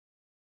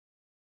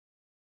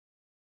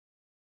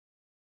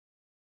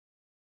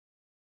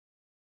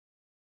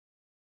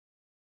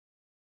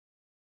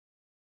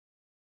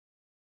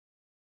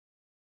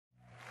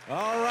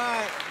All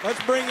right,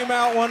 let's bring him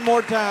out one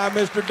more time,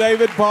 Mr.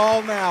 David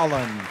Paul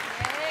Nowlin.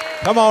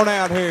 Come on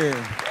out here.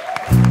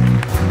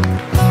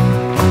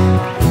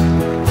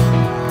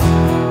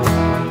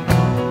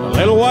 A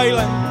little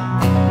wailing.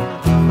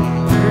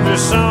 Here's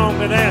a song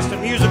that asks a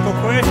musical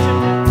question.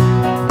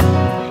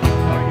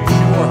 Are you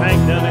sure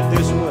Hank done it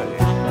this way?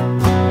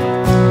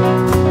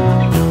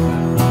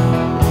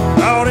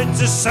 Thought it's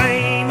the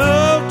same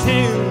old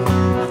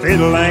tune,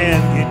 fiddle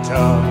and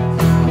guitar.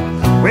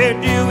 Where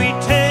do we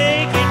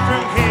take it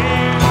from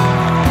here?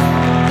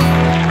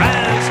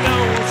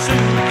 Rhinestone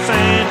suits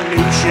and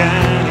new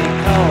shiny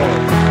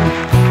cars.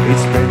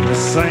 It's been the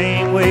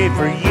same way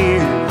for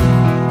years.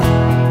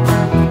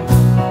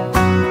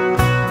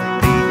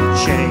 We need a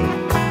change.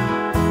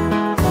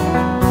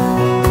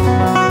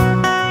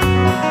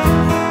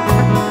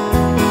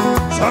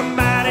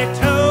 Somebody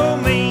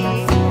told me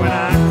when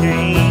I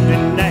came to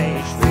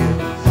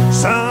Nashville,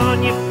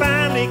 son, you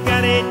finally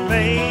got it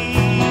made.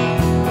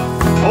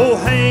 Oh,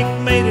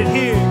 Hank made it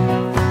here.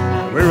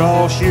 We're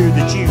all sure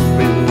that you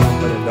will,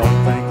 but I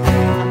don't think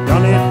Hank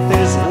done it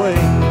this way.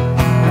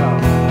 No,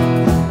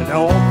 I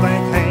don't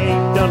think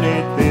Hank done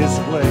it this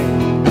way.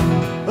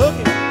 Look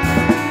at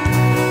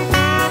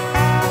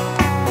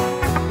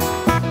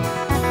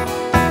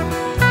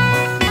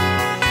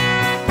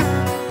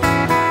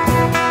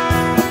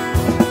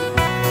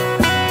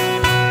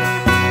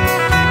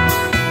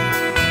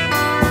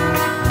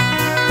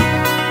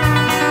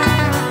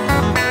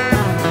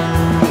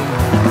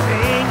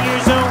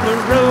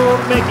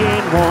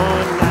making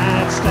one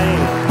night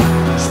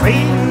stand,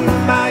 speeding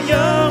my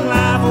young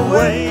life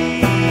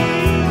away.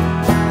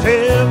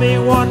 Tell me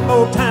one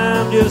more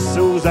time just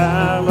so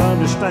I'll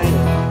understand.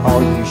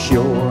 Are you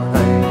sure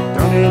Hank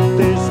done it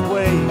this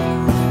way?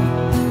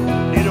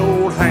 Did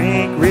old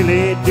Hank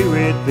really do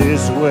it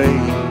this way?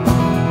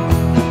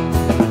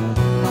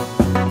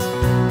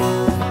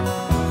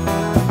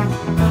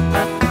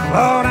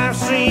 Lord, I've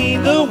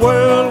seen the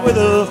world with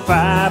a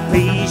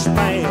five-piece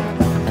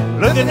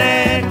band, looking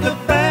at the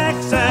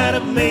backside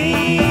of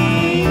me,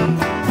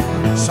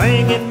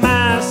 singing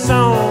my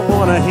song,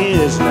 one of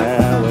his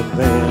now and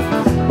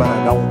then. But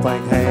I don't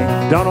think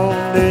Hank done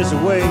on this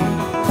way.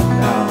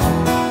 No,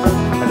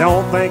 I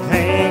don't think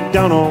Hank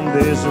done on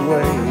this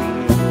way.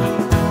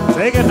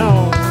 Take it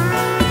home.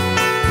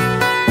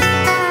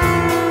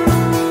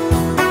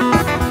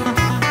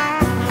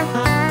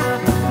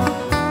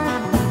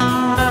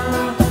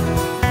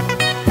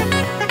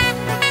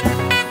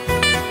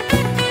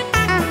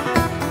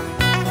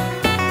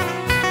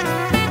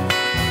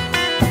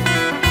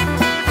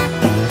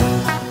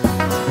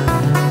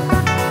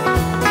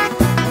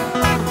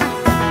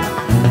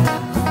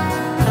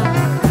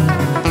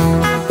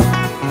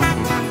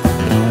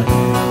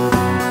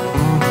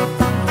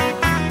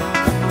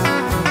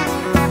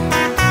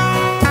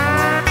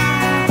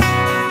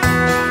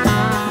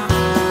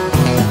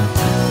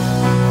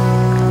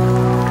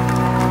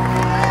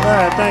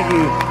 Thank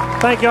you.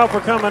 Thank y'all for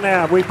coming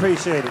out. We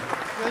appreciate it.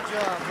 Good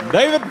job.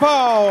 David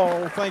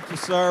Paul, thank you,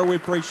 sir. We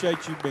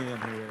appreciate you being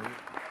here.